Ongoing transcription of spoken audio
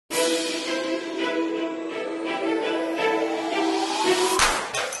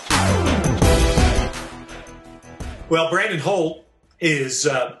Well, Brandon Holt is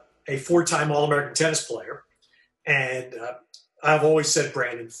a four-time All-American tennis player, and I've always said,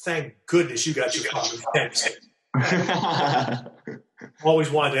 Brandon, thank goodness you got your father's tennis. Always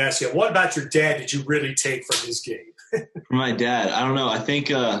wanted to ask you, what about your dad did you really take from his game? For my dad, I don't know. I think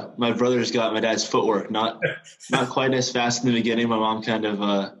my brother's got my dad's footwork. Not quite as fast in the beginning. My mom kind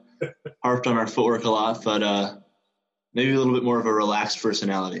of harped on our footwork a lot, but maybe a little bit more of a relaxed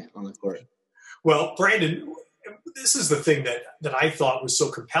personality on the court. Well, Brandon, this is the thing that I thought was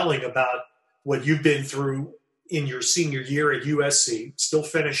so compelling about what you've been through in your senior year at USC, still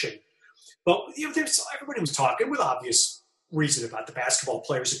finishing. But everybody was talking with obvious reason about the basketball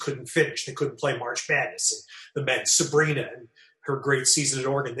players that couldn't finish. They couldn't play March Madness. And the men, Sabrina and her great season at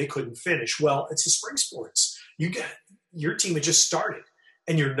Oregon, they couldn't finish. Well, it's the spring sports. Your team had just started,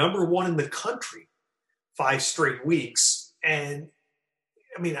 and you're number one in the country 5 straight weeks. And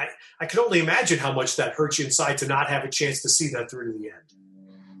I mean, I can only imagine how much that hurts you inside to not have a chance to see that through to the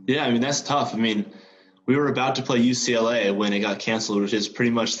end. Yeah, I mean, that's tough. I mean, we were about to play UCLA when it got canceled, which is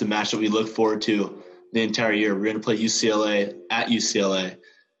pretty much the match that we look forward to the entire year. We're going to play UCLA at UCLA.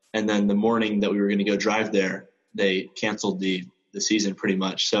 And then the morning that we were going to go drive there, they canceled the season pretty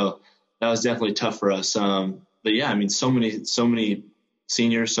much. So that was definitely tough for us. But yeah, I mean, so many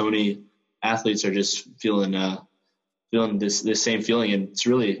seniors, so many athletes are just feeling this same feeling. And it's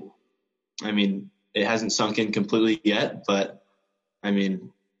really, I mean, it hasn't sunk in completely yet, but I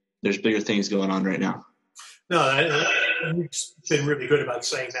mean, there's bigger things going on right now. No, you've been really good about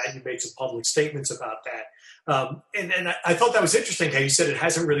saying that. You made some public statements about that. And I thought that was interesting how you said it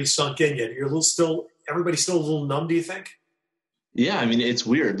hasn't really sunk in yet. Everybody's still a little numb, do you think? Yeah, I mean, it's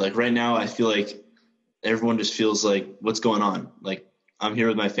weird. Like right now, I feel like everyone just feels like, what's going on? Like I'm here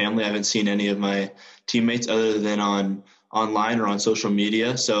with my family. I haven't seen any of my teammates other than online or on social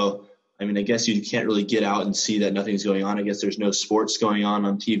media. So, I mean, I guess you can't really get out and see that nothing's going on. I guess there's no sports going on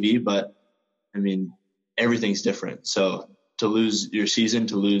TV, but I mean, everything's different. So to lose your season,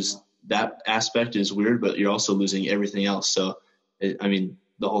 to lose that aspect is weird, but you're also losing everything else. So, I mean,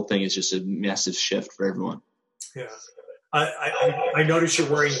 the whole thing is just a massive shift for everyone. Yeah. I noticed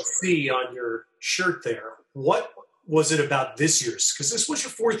you're wearing a C on your shirt there. What was it about this year's? Because this was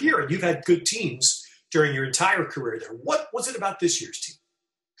your 4th year, and you've had good teams during your entire career there. What was it about this year's team?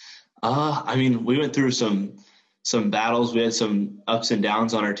 I mean, we went through some battles. We had some ups and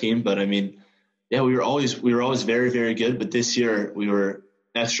downs on our team, but I mean, yeah, we were always very, very good. But this year we were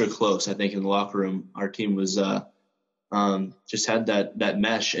extra close. I think in the locker room, our team was just had that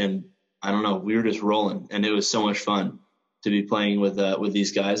mesh, and I don't know, we were just rolling, and it was so much fun to be playing with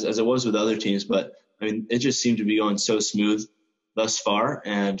these guys as it was with other teams. But I mean, it just seemed to be going so smooth thus far,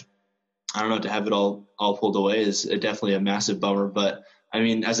 and I don't know, to have it all pulled away is definitely a massive bummer. But I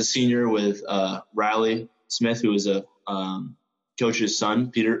mean, as a senior with Riley Smith, who was a coach's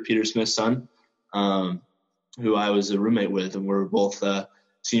son, Peter Smith's son, who I was a roommate with, and we're both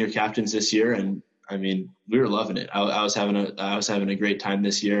senior captains this year. And I mean, we were loving it. I was having a great time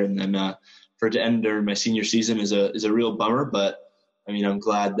this year, and then for it to end during my senior season is a real bummer. But I mean, I'm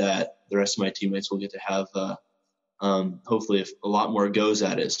glad that the rest of my teammates will get to have hopefully a lot more goes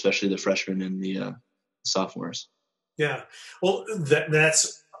at it, especially the freshmen and the sophomores. Yeah. Well,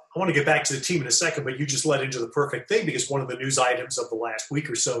 that's – I want to get back to the team in a second, but you just led into the perfect thing, because one of the news items of the last week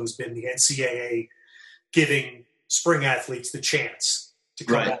or so has been the NCAA giving spring athletes the chance to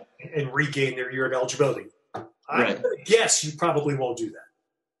come out and regain their year of eligibility. I guess you probably won't do that.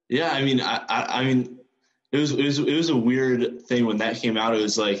 Yeah, I mean, I mean, it was a weird thing when that came out. It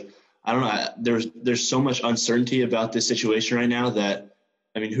was like, I don't know. There's so much uncertainty about this situation right now that,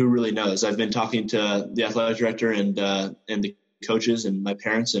 I mean, who really knows? I've been talking to the athletic director and the coaches and my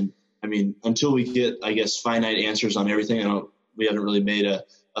parents, and I mean, until we get, I guess, finite answers on everything, we haven't really made a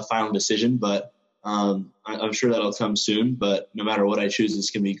final decision. But I'm sure that'll come soon. But no matter what I choose,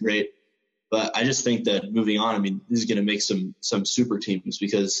 it's gonna be great. But I just think that moving on, I mean, this is gonna make some super teams,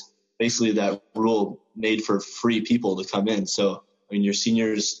 because basically that rule made for free people to come in. So I mean, your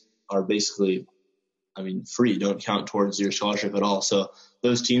seniors are basically, I mean, free, don't count towards your scholarship at all. So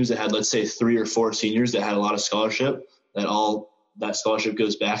those teams that had, let's say, 3 or 4 seniors that had a lot of scholarship, that scholarship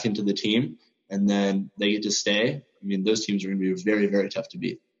goes back into the team, and then they get to stay. I mean, those teams are going to be very, very tough to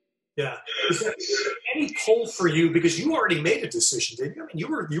beat. Yeah. Is there any pull for you, because you already made a decision, didn't you? I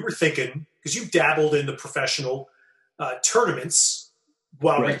mean, you were thinking, because you dabbled in the professional tournaments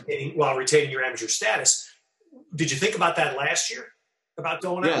while retaining your amateur status. Did you think about that last year? About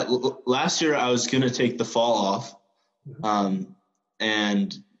going out? Yeah, last year I was going to take the fall off,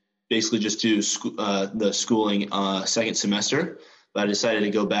 and basically just do the schooling second semester. But I decided to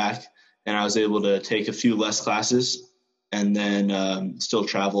go back and I was able to take a few less classes and then still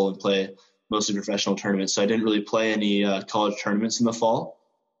travel and play mostly professional tournaments. So I didn't really play any college tournaments in the fall,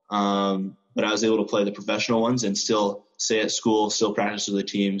 but I was able to play the professional ones and still stay at school, still practice with the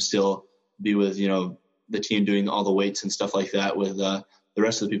team, still be with, the team doing all the weights and stuff like that with the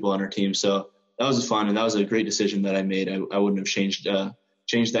rest of the people on our team. So that was fun, and that was a great decision that I made. I wouldn't have changed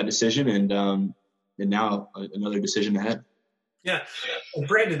that decision, and now another decision ahead. Yeah, and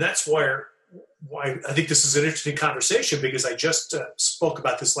Brandon, that's why I think this is an interesting conversation, because I just spoke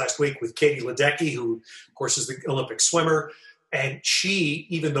about this last week with Katie Ledecky, who, of course, is the Olympic swimmer, and she,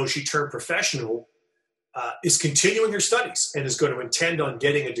 even though she turned professional, is continuing her studies and is going to intend on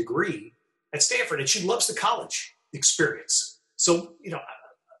getting a degree at Stanford, and she loves the college experience. So,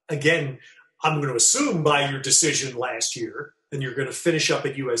 again, I'm going to assume by your decision last year, and you're going to finish up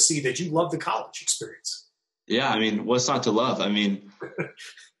at USC, that you love the college experience. Yeah, I mean, what's not to love? I mean,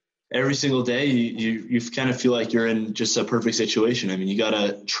 every single day you kind of feel like you're in just a perfect situation. I mean, you got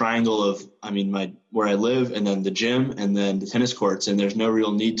a triangle of, where I live, and then the gym, and then the tennis courts, and there's no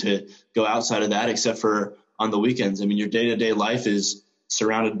real need to go outside of that except for on the weekends. I mean, your day-to-day life is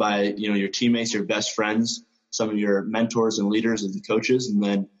surrounded by, your teammates, your best friends, some of your mentors and leaders and the coaches, and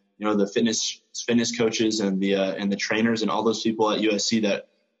then, the fitness coaches and the trainers and all those people at USC that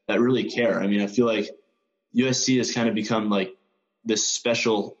really care. I mean, I feel like USC has kind of become like this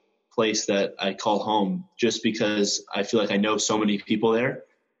special place that I call home, just because I feel like I know so many people there.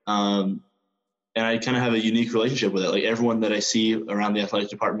 And I kind of have a unique relationship with it. Like, everyone that I see around the athletic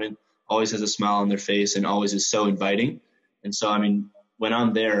department always has a smile on their face and always is so inviting. And so, I mean, when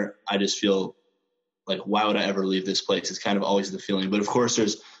I'm there, I just feel like, why would I ever leave this place? It's kind of always the feeling. But of course,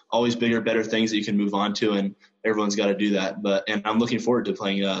 there's always bigger, better things that you can move on to, and everyone's got to do that. And I'm looking forward to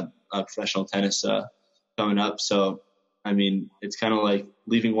playing professional tennis coming up. So, I mean, it's kind of like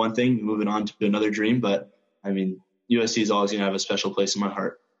leaving one thing, moving on to another dream. But, I mean, USC is always going to have a special place in my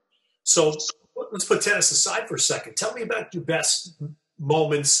heart. So let's put tennis aside for a second. Tell me about your best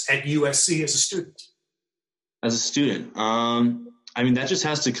moments at USC as a student. As a student, I mean, that just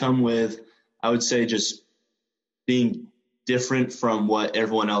has to come with, I would say, just being different from what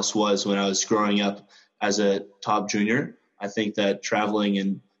everyone else was when I was growing up as a top junior. I think that traveling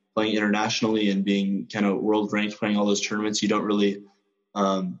and playing internationally and being kind of world ranked, playing all those tournaments, you don't really,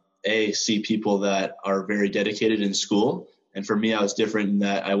 see people that are very dedicated in school. And for me, I was different in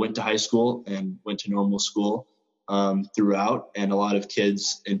that I went to high school and went to normal school throughout. And a lot of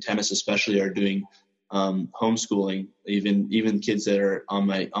kids in tennis especially are doing homeschooling, even kids that are on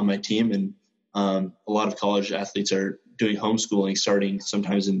my team. And a lot of college athletes are doing homeschooling starting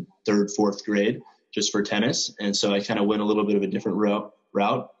sometimes in 3rd, 4th grade just for tennis. And so I kind of went a little bit of a different route.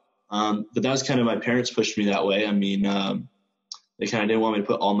 But that was kind of, my parents pushed me that way. I mean, they kind of didn't want me to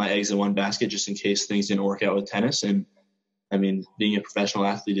put all my eggs in one basket just in case things didn't work out with tennis. And I mean, being a professional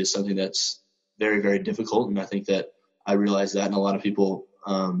athlete is something that's very, very difficult. And I think that I realized that, and a lot of people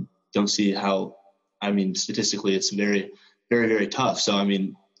don't see how, I mean, statistically, it's very, very, very tough. So, I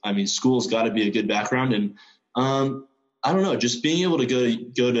mean, school's got to be a good background. And I don't know, just being able to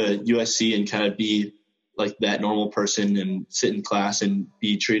go to USC and kind of be like that normal person and sit in class and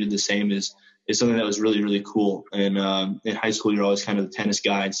be treated the same is something that was really, really cool. And in high school, you're always kind of the tennis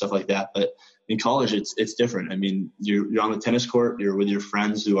guy and stuff like that. But in college, it's different. I mean, you're on the tennis court, you're with your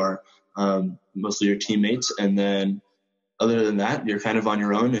friends who are mostly your teammates. And then other than that, you're kind of on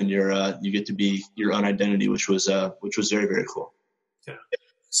your own, and you get to be your own identity, which was very, very cool. Yeah.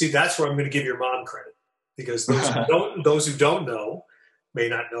 See, that's where I'm going to give your mom credit, because those who don't know may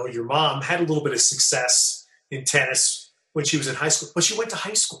not know, your mom had a little bit of success in tennis when she was in high school, but she went to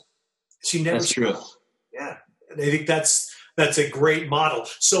high school. She never. That's true. Yeah, and I think that's a great model.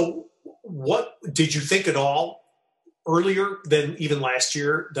 So, what did you think at all earlier than even last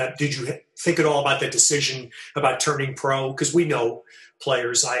year? Did you think at all about that decision about turning pro? Because we know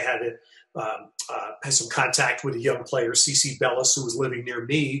players. I had some contact with a young player, Cece Bellis, who was living near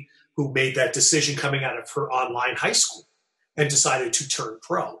me, who made that decision coming out of her online high school and decided to turn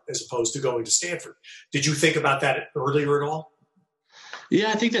pro as opposed to going to Stanford. Did you think about that earlier at all? Yeah,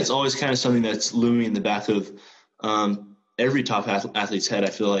 I think that's always kind of something that's looming in the back of every top athlete's head. I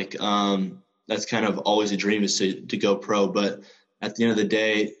feel like that's kind of always a dream, is to go pro. But at the end of the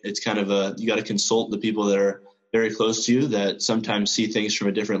day, it's kind of you got to consult the people that are very close to you that sometimes see things from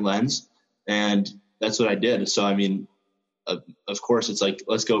a different lens. And that's what I did. So, I mean, of course, it's like,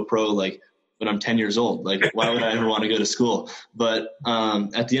 let's go pro, like when I'm 10 years old. Like, why would I ever want to go to school? But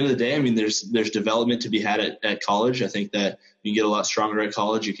at the end of the day, I mean, there's development to be had at college. I think that you get a lot stronger at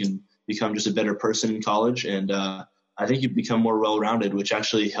college. You can become just a better person in college. And I think you become more well-rounded, which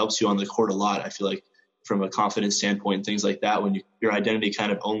actually helps you on the court a lot. I feel like from a confidence standpoint and things like that, when your identity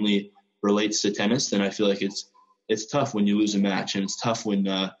kind of only relates to tennis, then I feel like it's tough when you lose a match, and it's tough when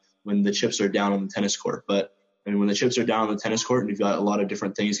the chips are down on the tennis court. But I mean, when the chips are down on the tennis court and you've got a lot of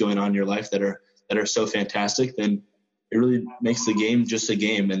different things going on in your life that are so fantastic, then it really makes the game just a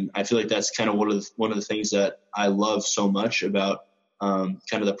game. And I feel like that's kind of one of the things that I love so much about kind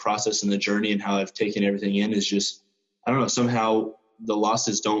of the process and the journey and how I've taken everything in is just, I don't know, somehow the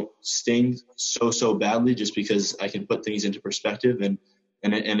losses don't sting so badly just because I can put things into perspective, and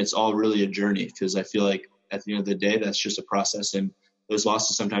it's all really a journey, because I feel like at the end of the day, that's just a process, and those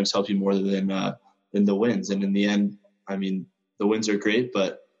losses sometimes help you more than the wins. And in the end, I mean, the wins are great,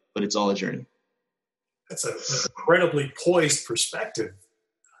 but it's all a journey. That's an incredibly poised perspective.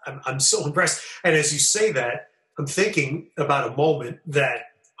 I'm so impressed. And as you say that, I'm thinking about a moment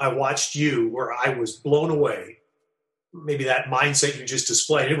that I watched you where I was blown away. Maybe that mindset you just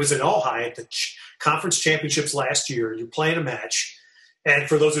displayed. It was in Ojai at the conference championships last year. You're playing a match. And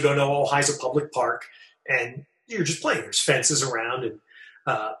for those who don't know, Ojai's a public park. And you're just playing. There's fences around. And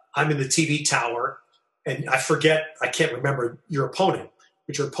I'm in the TV tower. And I can't remember your opponent.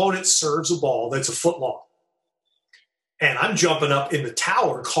 But your opponent serves a ball that's a foot long. And I'm jumping up in the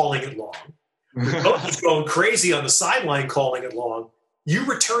tower calling it long. The coach is going crazy on the sideline calling it long. You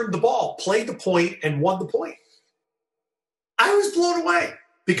returned the ball, played the point, and won the point. I was blown away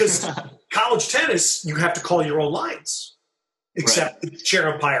because college tennis, you have to call your own lines. Except the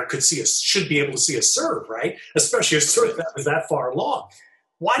chair umpire should be able to see a serve, right? Especially a serve that was that far along.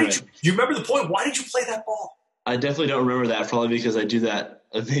 Do you remember the point? Why did you play that ball? I definitely don't remember that, probably because I do that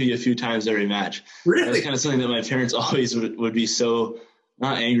maybe a few times every match. Really? That's kind of something that my parents always would be so,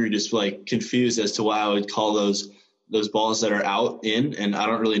 not angry, just like confused as to why I would call those balls that are out in, and I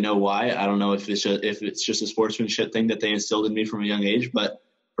don't really know why. I don't know if it's just a sportsmanship thing that they instilled in me from a young age, but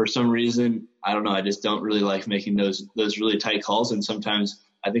for some reason, I don't know, I just don't really like making those really tight calls, and sometimes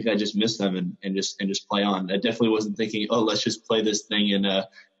I think I just miss them and just play on. I definitely wasn't thinking, oh, let's just play this thing and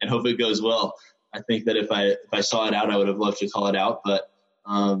hope it goes well. I think that if I saw it out, I would have loved to call it out, but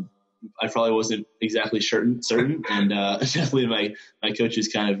I probably wasn't exactly certain, and definitely my coaches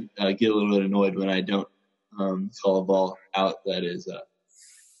kind of get a little bit annoyed when I don't call a ball out that is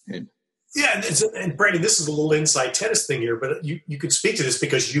in. Yeah, and Brandon, this is a little inside tennis thing here, but you could speak to this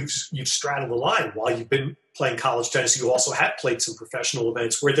because you've straddled the line. While you've been playing college tennis, you also have played some professional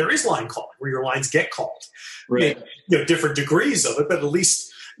events where there is line calling, where your lines get called. Right. Different degrees of it, but at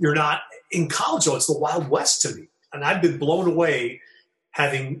least you're not in college. Though it's the Wild West to me, and I've been blown away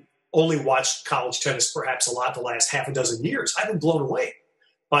having only watched college tennis perhaps a lot the last half a dozen years. I've been blown away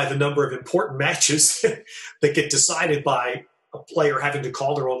by the number of important matches that get decided by a player having to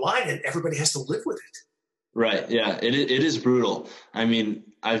call their own line, and everybody has to live with it. Right. Yeah. It is brutal. I mean,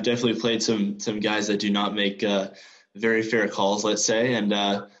 I've definitely played some guys that do not make very fair calls, let's say, and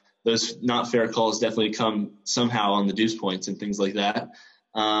those not fair calls definitely come somehow on the deuce points and things like that.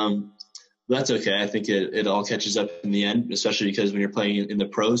 That's okay. I think it all catches up in the end, especially because when you're playing in the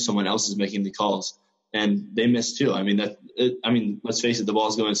pros, someone else is making the calls, and they miss too. I mean, let's face it, the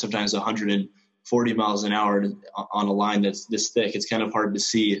ball's going sometimes 140 miles an hour on a line that's this thick. It's kind of hard to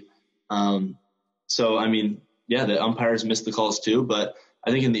see. So, I mean, yeah, the umpires miss the calls too, but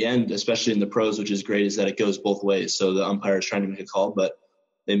I think in the end, especially in the pros, which is great, is that it goes both ways. So the umpire is trying to make a call, but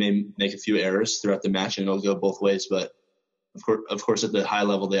they may make a few errors throughout the match and it'll go both ways. But of course, at the high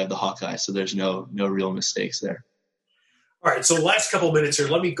level, they have the Hawkeye, so there's no real mistakes there. All right, so the last couple of minutes here,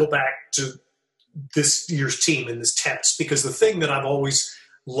 let me go back to this year's team in this tennis, because the thing that I've always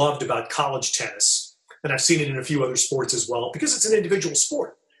loved about college tennis, and I've seen it in a few other sports as well, because it's an individual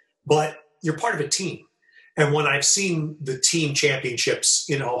sport, but you're part of a team. And when I've seen the team championships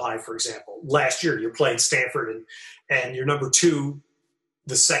in Ojai, for example, last year you're playing Stanford and you're number two,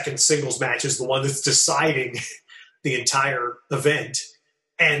 the second singles match is the one that's deciding the entire event,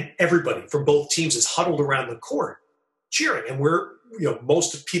 and everybody from both teams is huddled around the court cheering. And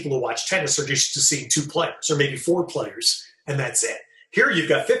most people who watch tennis are used to seeing two players or maybe four players, and that's it. Here you've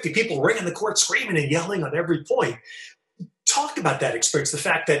got 50 people ringing the court, screaming and yelling on every point. Talk about that experience, the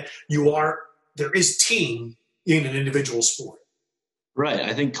fact that there is team in an individual sport. Right.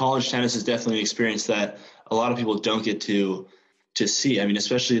 I think college tennis is definitely an experience that a lot of people don't get to see. I mean,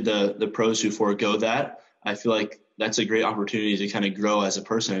 especially the pros who forego that. I feel like that's a great opportunity to kind of grow as a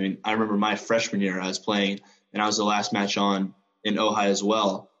person. I mean, I remember my freshman year I was playing, and I was the last match on in Ojai as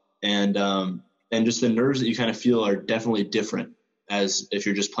well. And just the nerves that you kind of feel are definitely different as if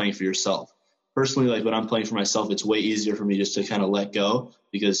you're just playing for yourself. personally, like when I'm playing for myself, it's way easier for me just to kind of let go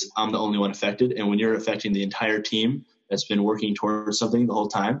because I'm the only one affected. And when you're affecting the entire team that's been working towards something the whole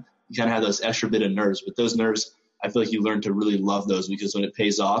time, you kind of have those extra bit of nerves. But those nerves, I feel like you learn to really love those because when it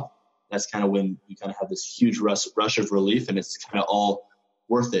pays off, that's kind of when you kind of have this huge rush of relief, and it's kind of all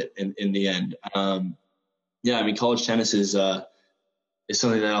worth it in the end. Yeah, I mean, college tennis is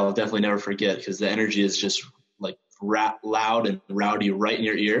something that I'll definitely never forget because the energy is just like loud and rowdy right in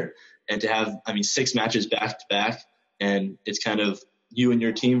your ear. And to have, 6 matches back to back, and it's kind of you and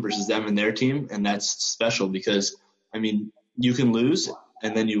your team versus them and their team, and that's special because, you can lose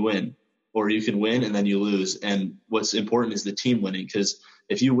and then you win, or you can win and then you lose. And what's important is the team winning, because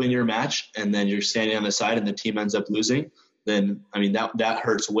if you win your match and then you're standing on the side and the team ends up losing, then that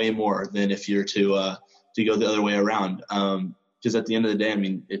hurts way more than if you're to go the other way around. Because at the end of the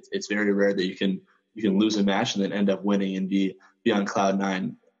day, it's very rare that you can lose a match and then end up winning and be on cloud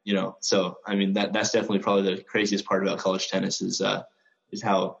nine. So that's definitely probably the craziest part about college tennis is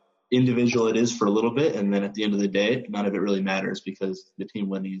how individual it is for a little bit, and then at the end of the day, none of it really matters because the team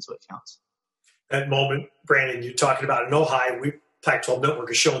winning is what counts. That moment, Brandon, you're talking about in Ojai, Pac-12 Network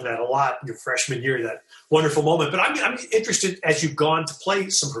has shown that a lot your freshman year, that wonderful moment. But I'm interested, as you've gone to play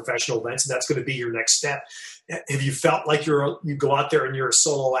some professional events, and that's going to be your next step. Have you felt like you go out there and you're a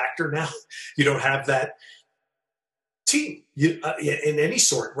solo actor now? You don't have that team in any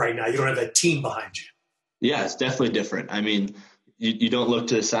sort right now. You don't have that team behind you. Yeah, it's definitely different. You don't look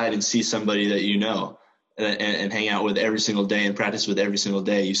to the side and see somebody that you know and hang out with every single day and practice with every single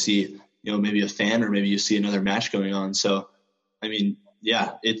day. You see, maybe a fan, or maybe you see another match going on. So,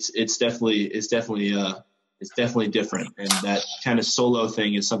 yeah, it's definitely different. And that kind of solo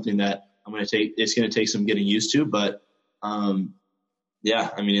thing is something that it's going to take some getting used to. But, yeah,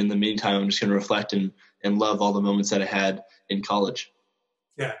 in the meantime, I'm just going to reflect and love all the moments that I had in college.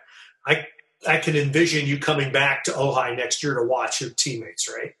 Yeah. I can envision you coming back to Ojai next year to watch your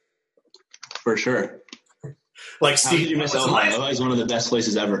teammates, right? For sure. Like Steve. You miss Ojai? Ojai is one of the best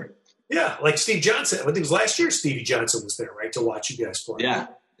places ever. Yeah, like Steve Johnson. I think it was last year Stevie Johnson was there, right, to watch you guys play. Yeah.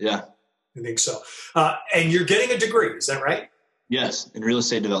 I think so. And you're getting a degree, is that right? Yes, in real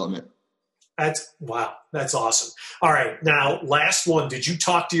estate development. Wow, that's awesome. All right, now, last one. Did you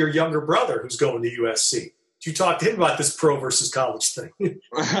talk to your younger brother who's going to USC? Did you talk to him about this pro versus college thing?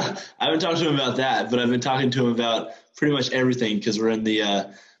 I haven't talked to him about that, but I've been talking to him about pretty much everything because we're in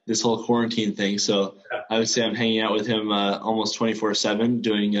the this whole quarantine thing. So yeah. I would say I'm hanging out with him almost 24/7,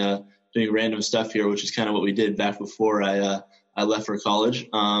 doing random stuff here, which is kind of what we did back before I left for college.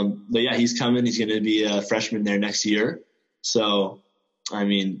 But yeah, he's coming. He's going to be a freshman there next year. So, I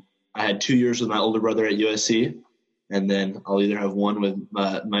had 2 years with my older brother at USC. And then I'll either have one with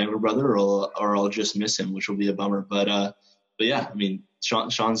my younger brother or I'll just miss him, which will be a bummer. But yeah,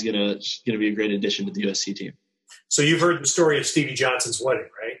 Sean's gonna be a great addition to the USC team. So you've heard the story of Stevie Johnson's wedding,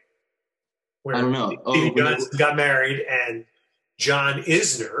 right? Where I don't know. Stevie Johnson got married, and John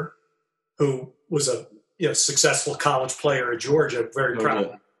Isner, who was a successful college player at Georgia, very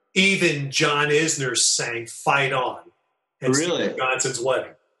proud. Even John Isner sang "Fight On" at really? Stevie Johnson's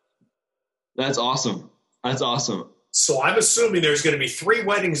wedding. That's awesome. So I'm assuming there's going to be 3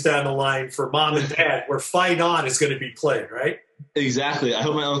 weddings down the line for mom and dad where "Fight On" is going to be played, right? Exactly. I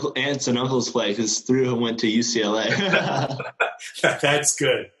hope my aunts and uncles play because 3 of them went to UCLA. That's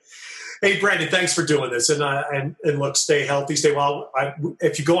good. Hey, Brandon, thanks for doing this. And look, stay healthy, stay well.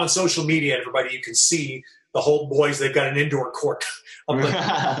 If you go on social media, everybody, you can see the Holt boys. They've got an indoor court up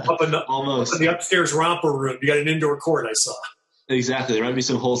in the upstairs romper room. You got an indoor court, I saw. Exactly. There might be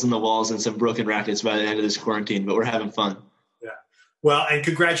some holes in the walls and some broken rackets by the end of this quarantine, but we're having fun. Yeah. Well, and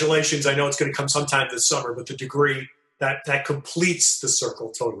congratulations. I know it's going to come sometime this summer, but the degree, that completes the circle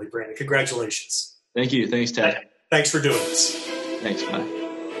totally, Brandon. Congratulations. Thank you. Thanks, Ted. Thanks for doing this. Thanks. Bye.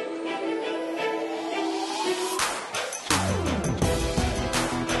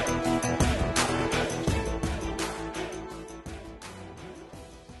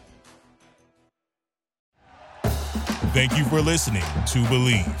 Thank you for listening to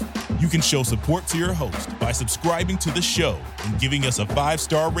Believe. You can show support to your host by subscribing to the show and giving us a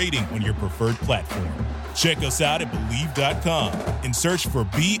 5-star rating on your preferred platform. Check us out at Believe.com and search for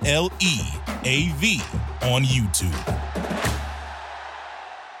BLEAV on YouTube.